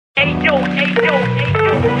BX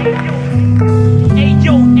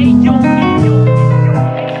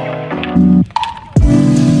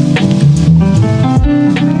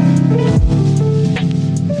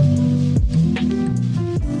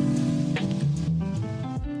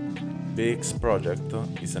Project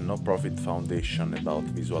is a no-profit foundation about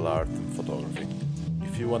visual art and photography.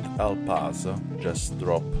 If you want to help us, just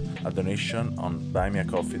drop a donation on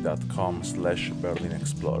buymeacoffee.com/Berlin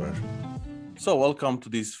Explorer. So welcome to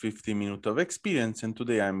this 50 minutes of experience, and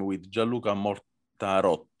today I'm with Gianluca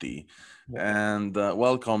Mortarotti. And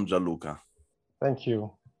welcome, Gianluca. Thank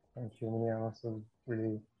you, Emiliano. So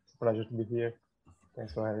really, it's a pleasure to be here.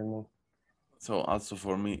 Thanks for having me. So also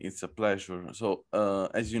for me, it's a pleasure. So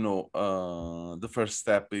as you know, the first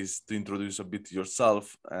step is to introduce a bit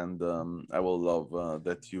yourself, and I will love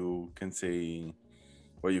that you can say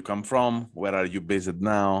where you come from, where are you based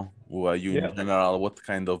now, who are you in general, what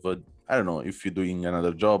kind of, I don't know, if you're doing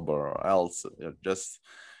another job or else, just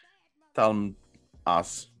tell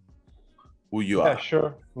us who you are. Yeah,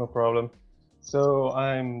 sure, no problem. So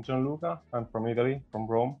I'm Gianluca, I'm from Italy, from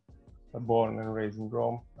Rome, born and raised in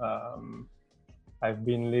Rome. I've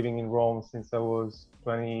been living in Rome since I was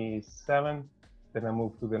 27. Then I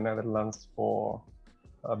moved to the Netherlands for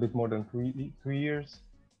a bit more than three years.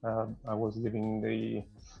 I was living in the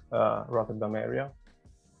Rotterdam area.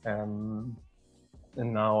 And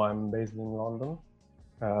now I'm based in London.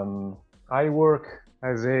 I work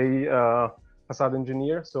as a facade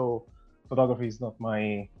engineer, so photography is not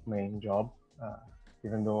my main job,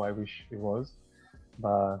 even though I wish it was.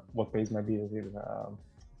 But what pays my bills is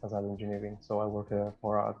facade engineering. So I work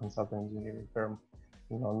for a consultant engineering firm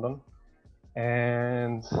in London.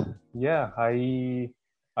 And yeah, I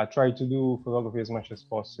try to do photography as much as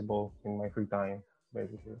possible in my free time,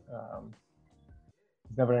 basically.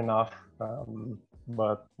 It's never enough,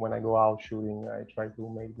 but when I go out shooting, I try to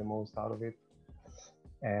make the most out of it.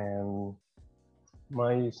 And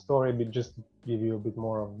my story, just to give you a bit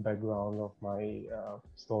more of background of my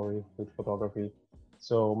story with photography.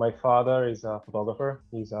 So my father is a photographer.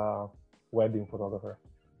 He's a wedding photographer.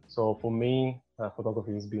 So for me,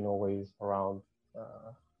 photography has been always around,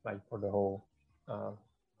 like for the whole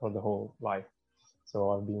life. So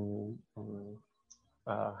I've been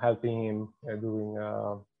helping him doing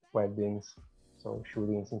weddings. So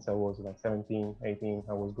shooting since I was like 17, 18,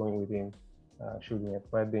 I was going with him shooting at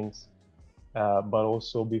weddings. But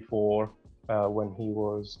also before, when he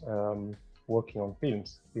was working on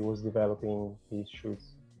films, he was developing his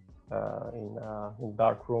shoots in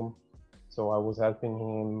darkroom. So I was helping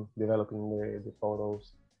him developing the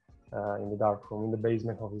photos in the darkroom, in the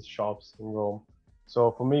basement of his shops in Rome.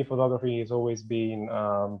 So for me, photography has always been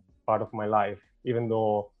part of my life, even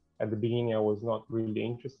though at the beginning I was not really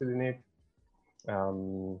interested in it.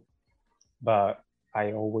 But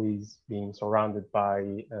I always been surrounded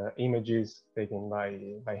by images taken by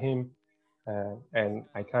him, and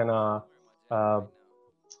I kind of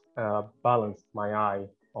balanced my eye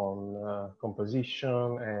on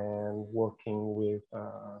composition and working with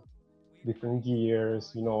different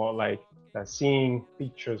gears, you know, like seeing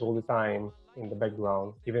pictures all the time in the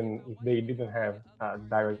background, even if they didn't have a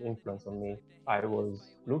direct influence on me. I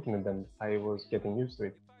was looking at them, I was getting used to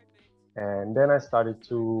it. And then I started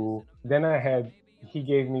to, he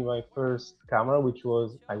gave me my first camera, which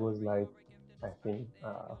was, I was like, I think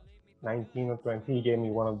 19 or 20. He gave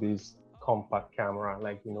me one of these compact camera,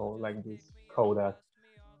 like, you know, like this Kodak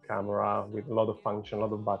camera with a lot of function, a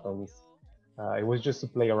lot of buttons. It was just to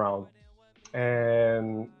play around.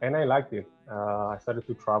 And I liked it. I started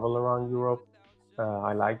to travel around Europe.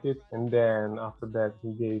 I liked it. And then after that,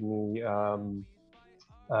 he gave me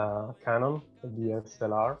Canon, the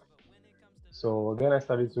DSLR. So then I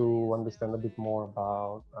started to understand a bit more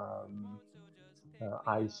about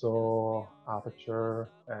ISO, aperture,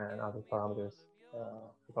 and other parameters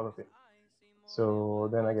photography. So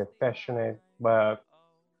then I get passionate, but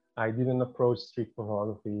I didn't approach street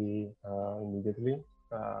photography immediately.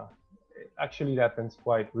 Actually, it happens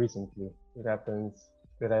quite recently. It happens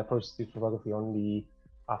that I approached street photography only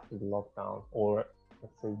after the lockdown, or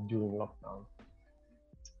let's say during lockdown.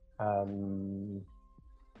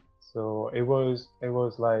 So it was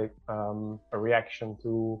like a reaction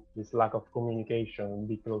to this lack of communication,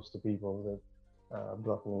 be close to people, that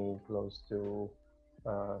brought me close to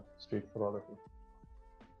street photography.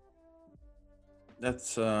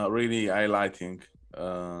 That's really highlighting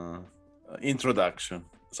introduction.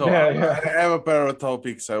 So yeah. I have a pair of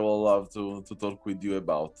topics I will love to talk with you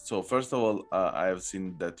about. So first of all, I have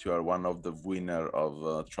seen that you are one of the winner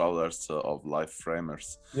of Travelers of Life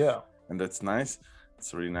Framers. Yeah. And that's nice.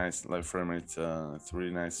 it's really nice. Live Framer, it's a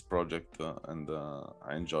really nice project, and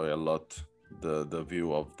I enjoy a lot the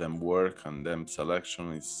view of them work, and them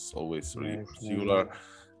selection is always really Nice, particular,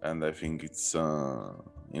 and I think it's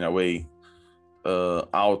in a way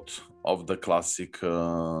out of the classic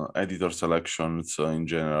editor selections in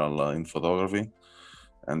general in photography,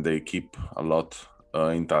 and they keep a lot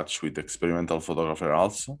in touch with experimental photographer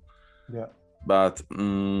also. Yeah. But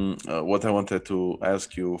what I wanted to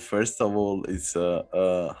ask you first of all is,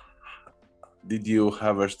 did you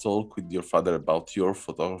ever talk with your father about your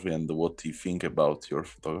photography and what he think about your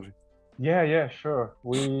photography? Yeah, sure.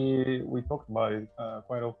 We talk about it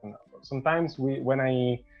quite often. Sometimes when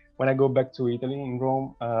I go back to Italy in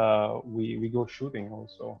Rome, we go shooting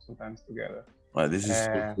also sometimes together. Well, this is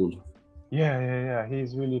so cool. Yeah.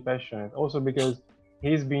 He's really passionate. Also because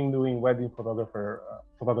he's been doing wedding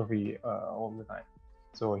photography all the time.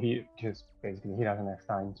 So he just basically he doesn't have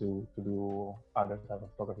time to do other type of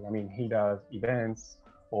photography. I mean, he does events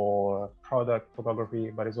or product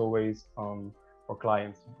photography, but it's always for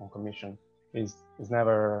clients on commission. Is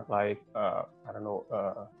never like I don't know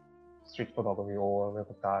street photography or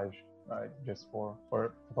reportage, right? Just for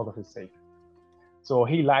photography's sake. So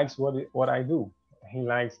he likes what I do. He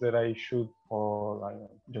likes that I shoot for like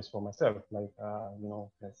just for myself, like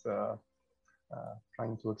just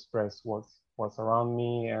trying to express what's around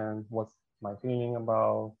me and what's my feeling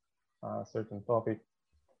about a certain topic.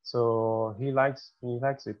 So he likes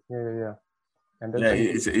it. Yeah. And that's Yeah,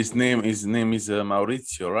 really his name is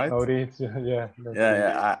Maurizio, right? Maurizio. Yeah.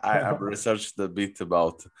 Yeah. I've researched a bit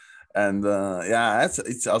about, and yeah,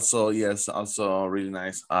 it's also, yes, also really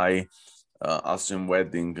nice. I also in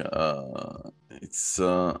wedding, it's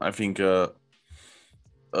I think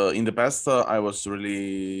in the past I was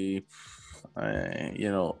really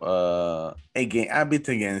again a bit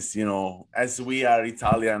against, as we are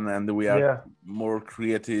Italian and we are more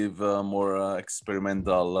creative, more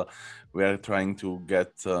experimental, we are trying to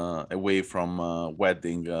get away from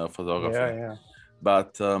wedding photography.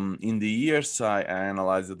 But in the years I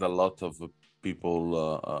analyzed a lot of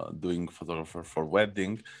people doing photography for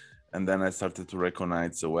wedding, and then I started to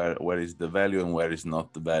recognize where is the value and where is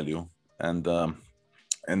not the value.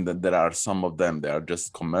 And there are some of them, they are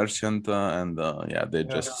just commercial, and they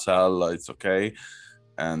just sell, it's okay.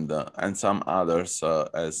 And some others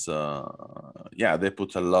they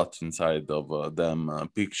put a lot inside of them,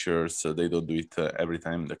 pictures. They don't do it every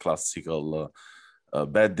time the classical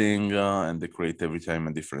bedding, and they create every time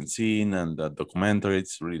a different scene and a documentary.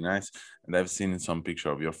 It's really nice. And I've seen some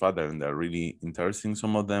picture of your father, and they're really interesting.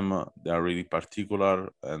 Some of them they are really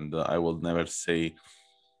particular, and I will never say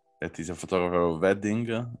that is a photographer of wedding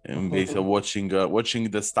in base of watching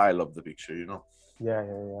the style of the picture,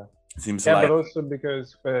 Yeah. Seems but also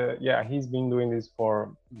because he's been doing this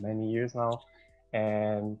for many years now,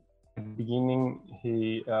 and at the beginning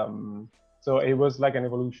he so it was like an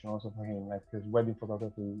evolution also for him, like because wedding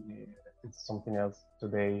photography, it's something else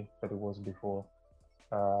today that it was before.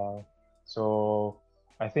 So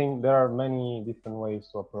I think there are many different ways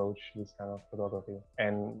to approach this kind of photography,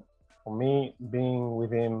 and for me, being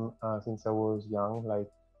with him since I was young, like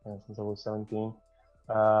since I was 17,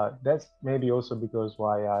 that's maybe also because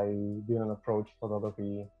why I didn't approach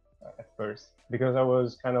photography at first, because I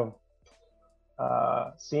was kind of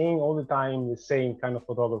seeing all the time the same kind of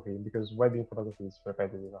photography, because wedding photography is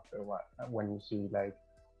repetitive after a while. When you see like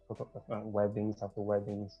weddings after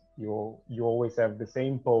weddings, you always have the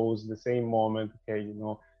same pose, the same moment. Okay,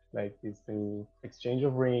 like it's the exchange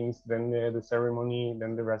of rings, then the ceremony,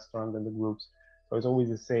 then the restaurant, then the groups. So it's always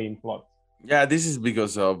the same plot. Yeah, this is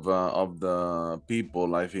because of the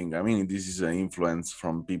people, I think. I mean, this is an influence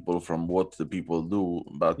from people, from what the people do.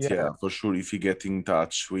 But yeah, for sure, if you get in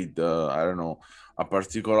touch with, I don't know, a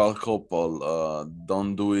particular couple,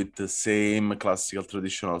 don't do it the same classical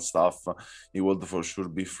traditional stuff, you will for sure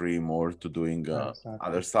be free more to doing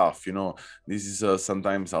other stuff. This is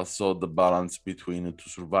sometimes also the balance between to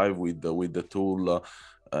survive with the tool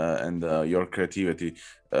and your creativity.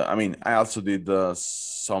 I mean, I also did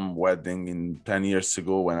some wedding in 10 years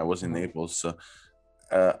ago when I was in Naples.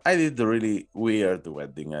 I did a really weird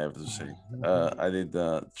wedding, I have to say. I did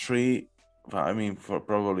for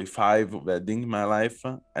probably 5 weddings in my life,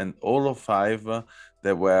 and all of 5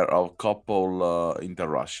 they were of couple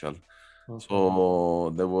interracial.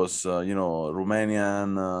 So there was,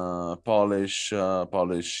 Romanian, Polish,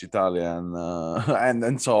 Italian,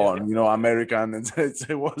 and so on, American. And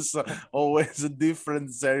it was always a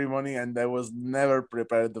different ceremony, and I was never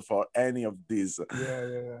prepared for any of these.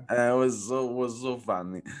 And it was so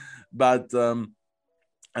funny. But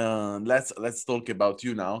let's talk about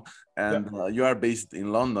you now. And you are based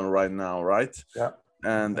in London right now, right? Yeah.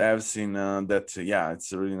 And I've seen that, yeah,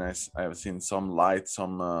 it's really nice. I've seen some lights,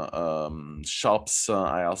 some shops.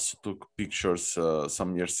 I also took pictures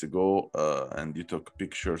some years ago, and you took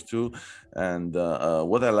pictures too. And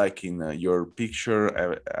what I like in your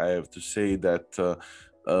picture, I have to say that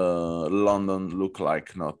London look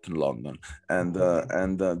like not London, and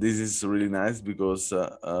this is really nice because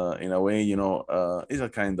in a way, you know, it's a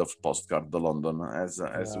kind of postcard. The London, as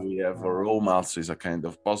we have Rome, also is a kind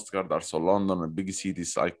of postcard. Also London and big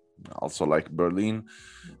cities like also like Berlin,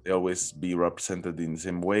 they always be represented in the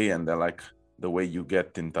same way, and I like the way you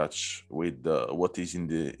get in touch with what is in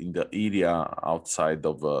the area outside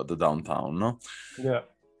of the downtown, no? Yeah.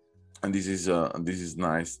 And this is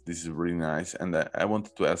nice. This is really nice. And I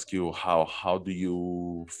wanted to ask you how do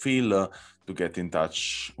you feel to get in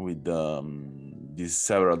touch with these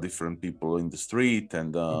several different people in the street,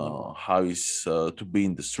 and how is to be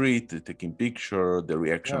in the street, taking picture, the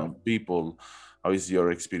reaction of people. How is your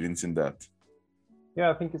experience in that? Yeah,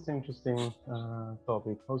 I think it's an interesting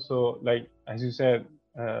topic. Also, like as you said,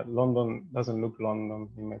 London doesn't look London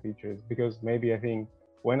in my pictures, because maybe I think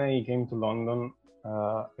when I came to London,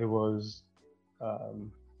 it was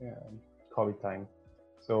COVID time.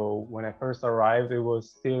 So when I first arrived, it was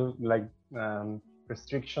still like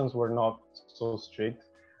restrictions were not so strict,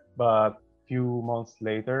 but few months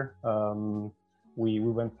later, we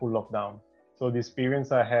went full lockdown. So the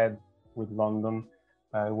experience I had with London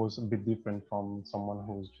was a bit different from someone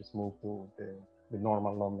who's just moved to the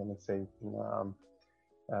normal London, let's say, in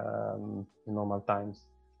normal times.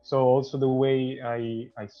 So also the way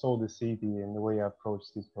I saw the city and the way I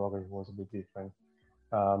approached this program was a bit different.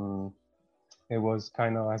 It was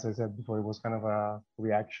kind of, as I said before, it was kind of a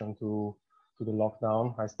reaction to the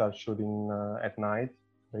lockdown. I started shooting at night,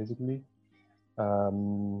 basically,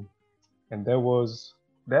 and that was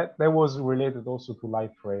related also to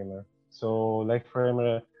Life Framer. So Life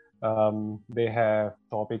Framer, they have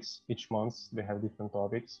topics each month. They have different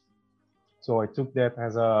topics. So I took that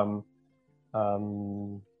as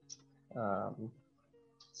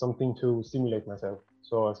something to stimulate myself.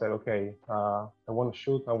 So I said, okay, I want to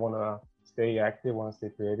shoot, I want to stay active, I want to stay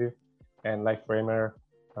creative. And Life Framer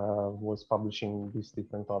was publishing these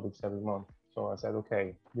different topics every month. So I said,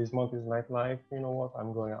 okay, this month is nightlife. You know what?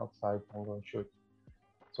 I'm going outside, I'm going to shoot.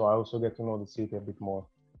 So I also get to know the city a bit more.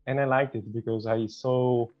 And I liked it because I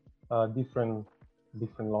saw different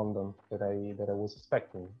London that I was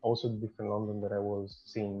expecting. Also different London that I was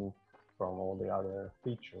seeing from all the other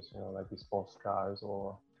features, you know, like these postcards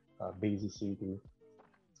or busy city.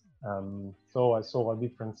 So I saw a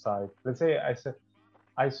different side. Let's say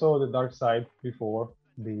I saw the dark side before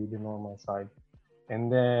the normal side,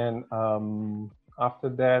 and then after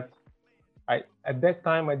that, at that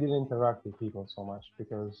time I didn't interact with people so much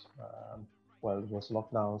because well, it was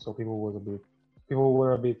lockdown, so people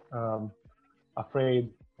were a bit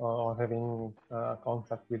afraid of having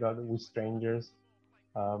contact with strangers.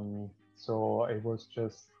 So it was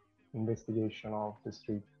just investigation of the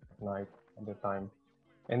street at night at the time.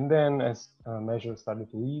 And then as measures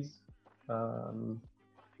started to ease,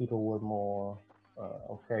 people were more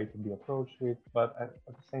okay to be approached with. But at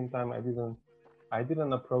the same time, I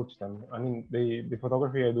didn't approach them. I mean, the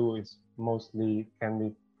photography I do is mostly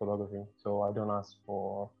candid photography, so I don't ask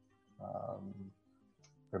for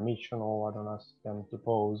permission, or I don't ask them to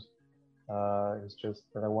pose. It's just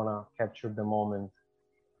that I want to capture the moment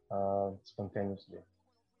spontaneously.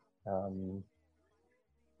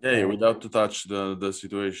 Yeah, without to touch the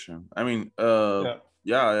situation. I mean,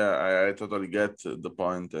 yeah, I totally get the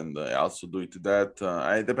point, and I also do it. That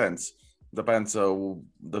it depends. Depends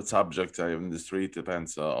the subject in the street.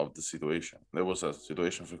 Depends of the situation. There was a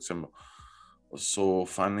situation, for example, was so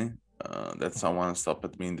funny that someone stopped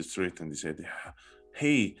at me in the street and they said,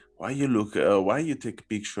 "Hey, why you take a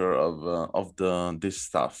picture of this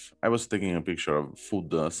stuff?" I was taking a picture of food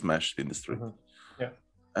smashed in the street. Yeah.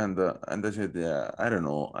 And I said, yeah, I don't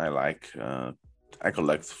know. I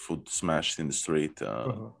collect food smashed in the street.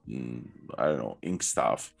 I don't know, ink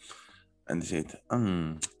stuff. And they said,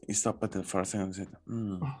 he stopped at the first second and said,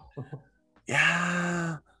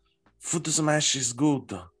 yeah, food smash is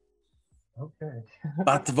good. Okay.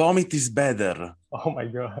 But vomit is better. Oh my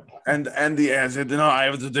God. And I said, no, I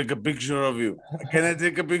have to take a picture of you. Can I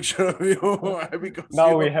take a picture of you? Because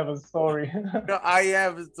now we have a story. I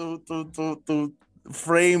have to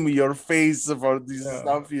frame your face for this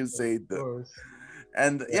stuff you said.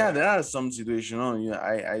 And yeah, there are some situations.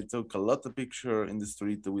 I took a lot of picture in the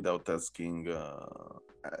street without asking,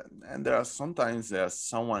 and there are sometimes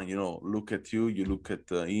someone look at you, you look at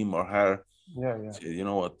him or her. Yeah. Say, you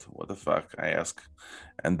know what the fuck? I ask,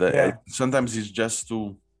 and sometimes it's just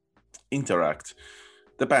to interact.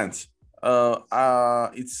 Depends.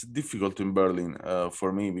 It's difficult in Berlin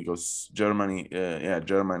for me because Germany,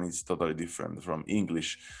 German is totally different from English.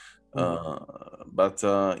 But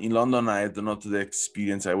in London, I had not the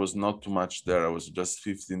experience. I was not too much there. I was just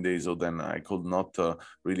 15 days, so then I could not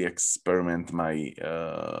really experiment my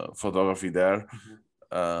photography there.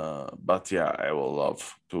 But yeah, I will love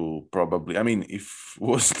to probably. I mean, if it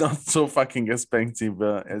was not so fucking expensive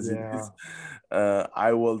as it is,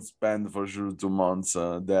 I will spend for sure 2 months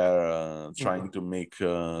there trying to make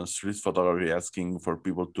street photography, asking for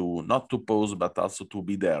people to not to pose but also to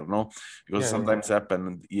be there, no? Because sometimes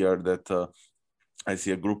happen here that I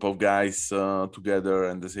see a group of guys together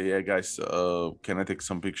and they say, "Hey guys, can I take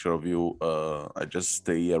some picture of you? I just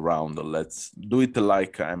stay around. Let's do it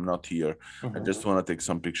like I'm not here. I just want to take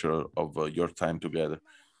some picture of your time together,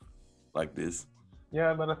 like this."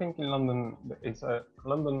 Yeah, but I think in London,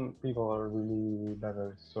 London people are really better,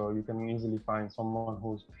 so you can easily find someone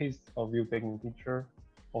who's pissed of you taking a picture,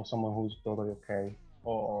 or someone who's totally okay,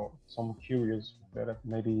 or some curious that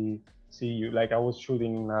maybe see you. Like I was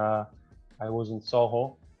shooting, I was in Soho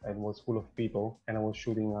and it was full of people, and I was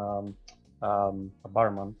shooting a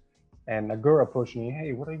barman, and a girl approached me, "Hey,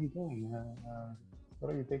 what are you doing? What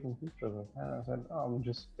are you taking pictures of?" And I said, "Oh, I'm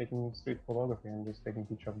just taking street photography. I'm just taking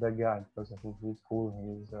picture of that guy because I think he's cool.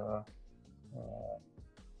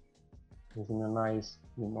 He's in a nice,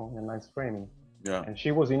 in a nice framing." Yeah. And she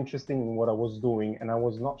was interested in what I was doing, and I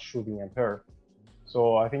was not shooting at her. So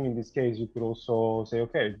I think in this case, you could also say,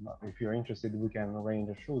 okay, if you're interested, we can arrange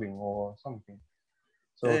a shooting or something.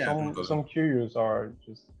 So some curious are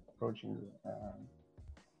just approaching you.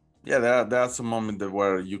 Yeah, there are some moments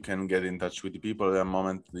where you can get in touch with the people. There are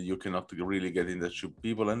moments that you cannot really get in touch with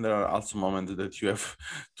people, and there are also moments that you have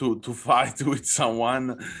to fight with someone.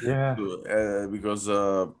 Yeah. Because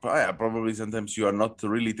probably sometimes you are not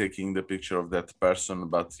really taking the picture of that person,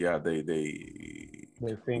 but yeah, they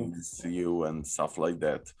think it's you and stuff like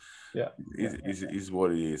that. Yeah, is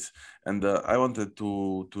what it is. And I wanted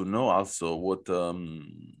to know also what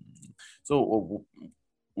so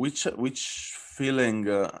which feeling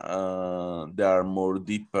they are more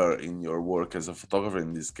deeper in your work as a photographer.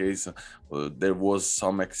 In this case, there was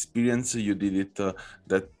some experience you did it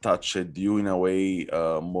that touched you in a way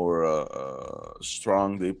more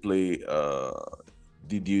strong, deeply.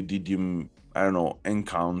 Did you I don't know,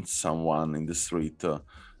 encounter someone in the street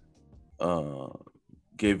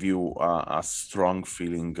gave you a strong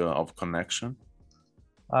feeling of connection?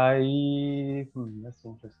 That's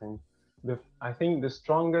interesting. I think the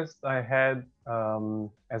strongest I had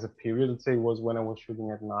as a period, let's say, was when I was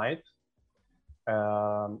shooting at night,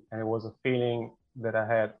 and it was a feeling that I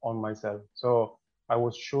had on myself. So I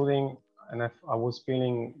was shooting, and I was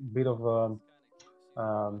feeling a bit of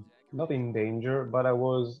not in danger, but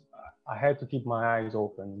I had to keep my eyes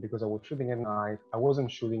open because I was shooting at night. I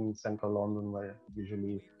wasn't shooting in central London where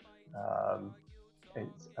usually um,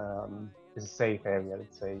 it's a safe area,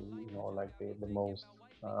 let's say, like the most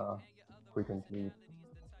frequently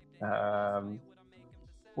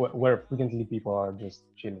where frequently people are just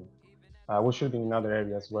chilling. I was shooting in other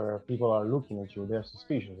areas where people are looking at you, they're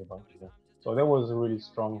suspicious about you. So that was a really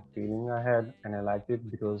strong feeling I had, and I liked it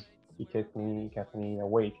because it kept me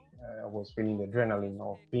awake. I was feeling the adrenaline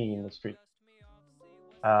of being in the street.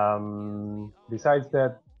 Besides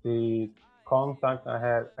that, the contact I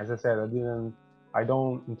had, as I said, I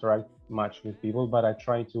don't interact much with people, but I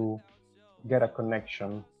try to get a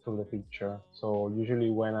connection to the picture. So usually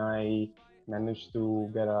when I manage to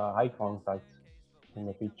get a eye contact in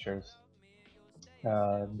the pictures,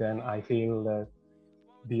 then I feel that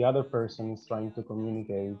the other person is trying to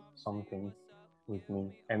communicate something with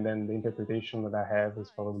me, and then the interpretation that I have is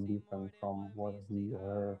probably different from what he or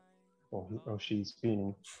her or she is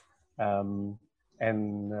feeling. And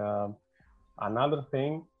another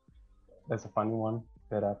thing, that's a funny one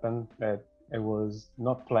that happened, that it was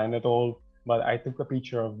not planned at all, but I took a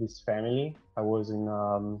picture of this family. I was in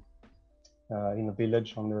a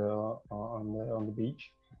village on the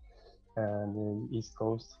beach and the east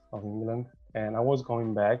coast of England, and I was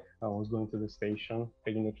going back. I was going to the station,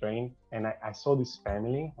 taking the train, and I saw this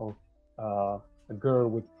family of a girl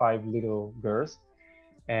with 5 little girls,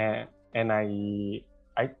 and I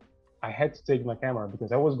had to take my camera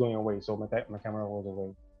because I was going away, so my camera was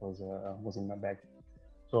away, was in my bag.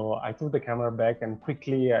 So I took the camera back and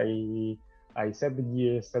quickly I set the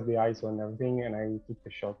gear, set the ISO and everything, and I took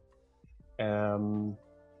the shot. And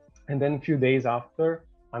then a few days after,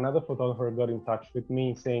 another photographer got in touch with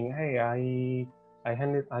me saying, "Hey, I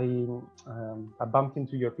bumped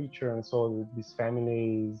into your picture and saw that this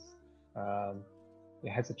family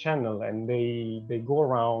it has a channel, and they go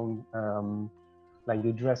around like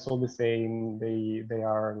they dress all the same. They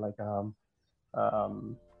are like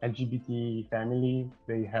LGBT family.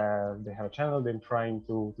 They have a channel. They're trying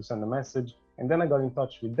to send a message, and then I got in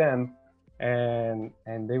touch with them,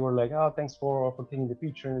 and they were like, oh, thanks for taking the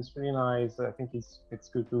picture. It's really nice. I think it's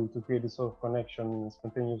good to create this sort of connection in a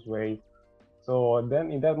spontaneous way. So then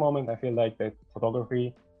in that moment, I feel like that photography,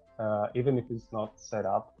 even if it's not set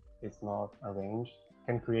up, it's not arranged,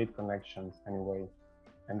 can create connections anyway,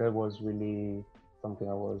 and that was really something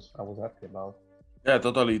I was happy about. Yeah,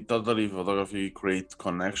 totally. Photography create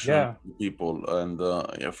connection Yeah, with people, and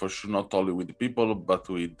yeah, for sure, not only with the people, but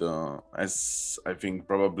with, as I think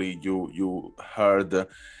probably you heard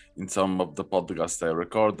in some of the podcasts I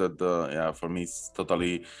recorded. Yeah, for me, it's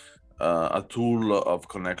totally a tool of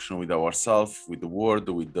connection with ourselves, with the world,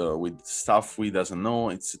 with stuff we doesn't know.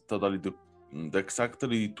 It's totally the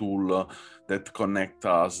exactly tool that connect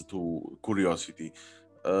us to curiosity.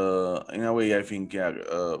 In a way, I think, yeah,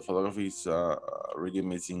 photography is a really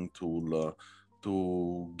amazing tool to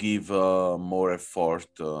give more effort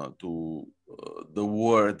to the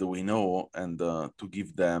word we know, and to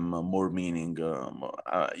give them more meaning,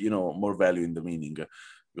 more value in the meaning,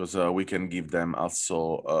 because we can give them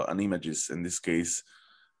also an images. In this case,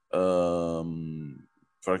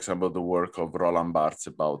 for example, the work of Roland Barthes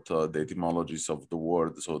about the etymologies of the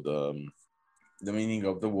word, so the meaning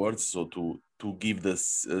of the words, so to give the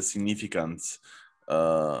significance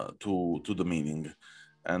to the meaning,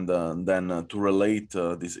 and then to relate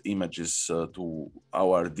these images to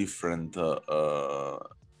our different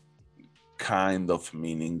kind of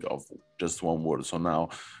meaning of just one word. So now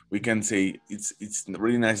we can say it's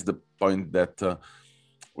really nice, the point that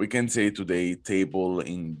we can say today table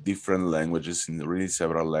in different languages, in really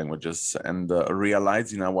several languages, and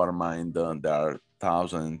realize in our mind there are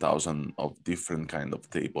thousands and thousands of different kind of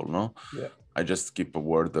table. No, yeah, I just keep a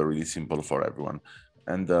word really simple for everyone,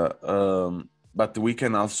 and but we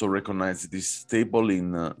can also recognize this table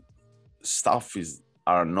in stuff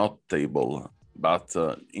are not table, but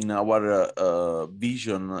in our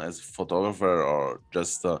vision as photographer, or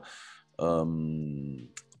just um,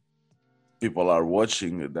 people are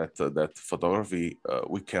watching that photography,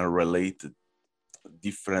 we can relate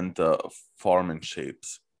different form and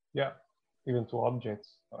shapes. yeah, even to objects.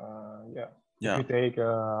 Yeah, if Yeah, you take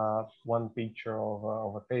one picture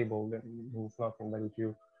of a table, then it means nothing. But if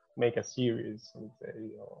you make a series, let's say,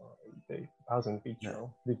 or you take 1,000 pictures yeah, of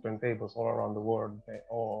different tables all around the world,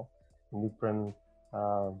 all in different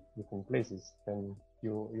places, then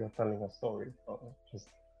you're telling a story, or just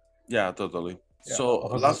yeah, totally. yeah, So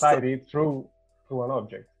of a society through an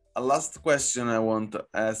object. a last question I want to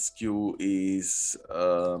ask you is,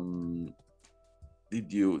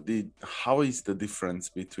 how is the difference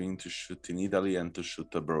between to shoot in Italy and to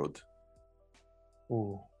shoot abroad?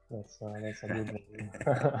 Ooh, that's a good one.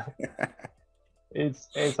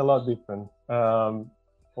 It's a lot different,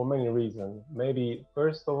 for many reasons. Maybe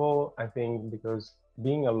first of all, I think because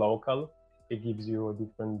being a local, it gives you a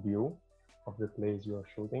different view of the place you are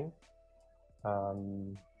shooting.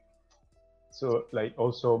 Um, so like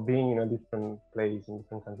also being in a different place in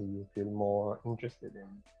different country, you feel more interested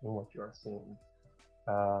in what you are seeing,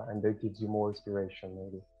 and that gives you more inspiration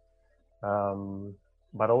maybe.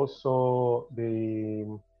 But also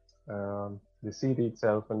the city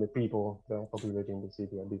itself and the people that are populating the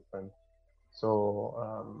city are different. So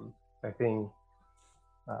I think,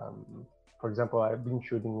 for example, I've been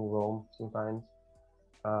shooting in Rome sometimes,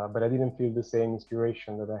 but I didn't feel the same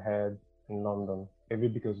inspiration that I had in London. Maybe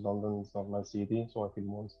because London is not my city, so I feel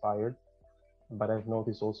more inspired. But I've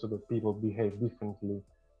noticed also that people behave differently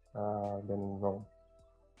than in Rome,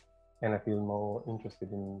 and I feel more interested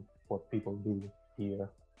in what people do here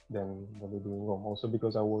than what they do in Rome. Also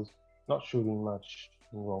because I was not shooting much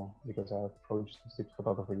in Rome because I approached street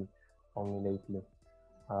photography only lately.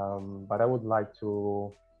 But I would like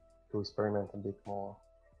to experiment a bit more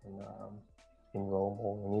in Rome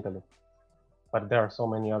or in Italy. But there are so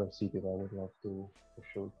many other cities I would love to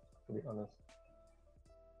shoot, to be honest.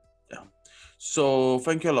 Yeah. So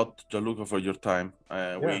thank you a lot, Gianluca, for your time.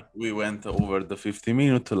 Yeah. We went over the 50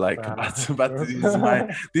 minutes, like, but Sure.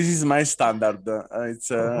 this is my standard.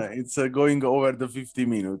 It's going over the 50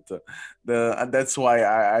 minutes. And that's why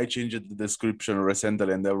I changed the description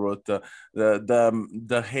recently, and I wrote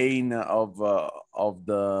the aim of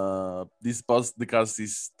the this podcast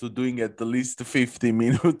is to doing at least 50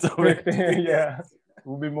 minutes. 50, yeah.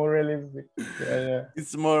 Will be more realistic. Yeah.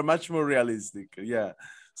 It's much more realistic. Yeah.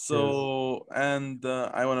 So, and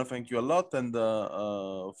I want to thank you a lot, and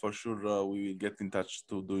for sure we will get in touch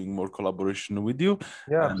to doing more collaboration with you,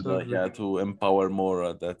 Yeah, and absolutely. yeah, to empower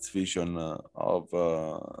more that vision of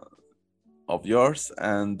of yours,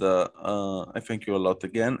 and I thank you a lot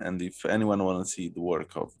again. And if anyone want to see the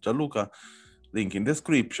work of Gianluca, link in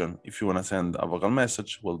description. If you want to send a vocal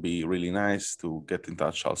message, will be really nice to get in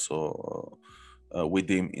touch also with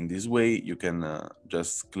him in this way. You can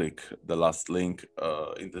just click the last link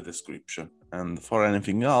in the description. And for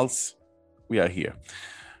anything else, we are here.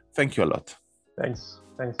 Thank you a lot. Thanks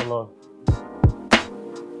a lot.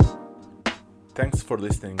 Thanks for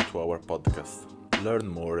listening to our podcast. Learn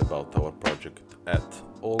more about our project at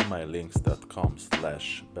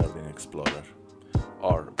allmylinks.com/BerlinExplorer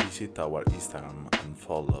or visit our Instagram and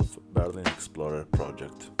follow Berlin Explorer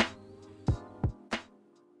Project.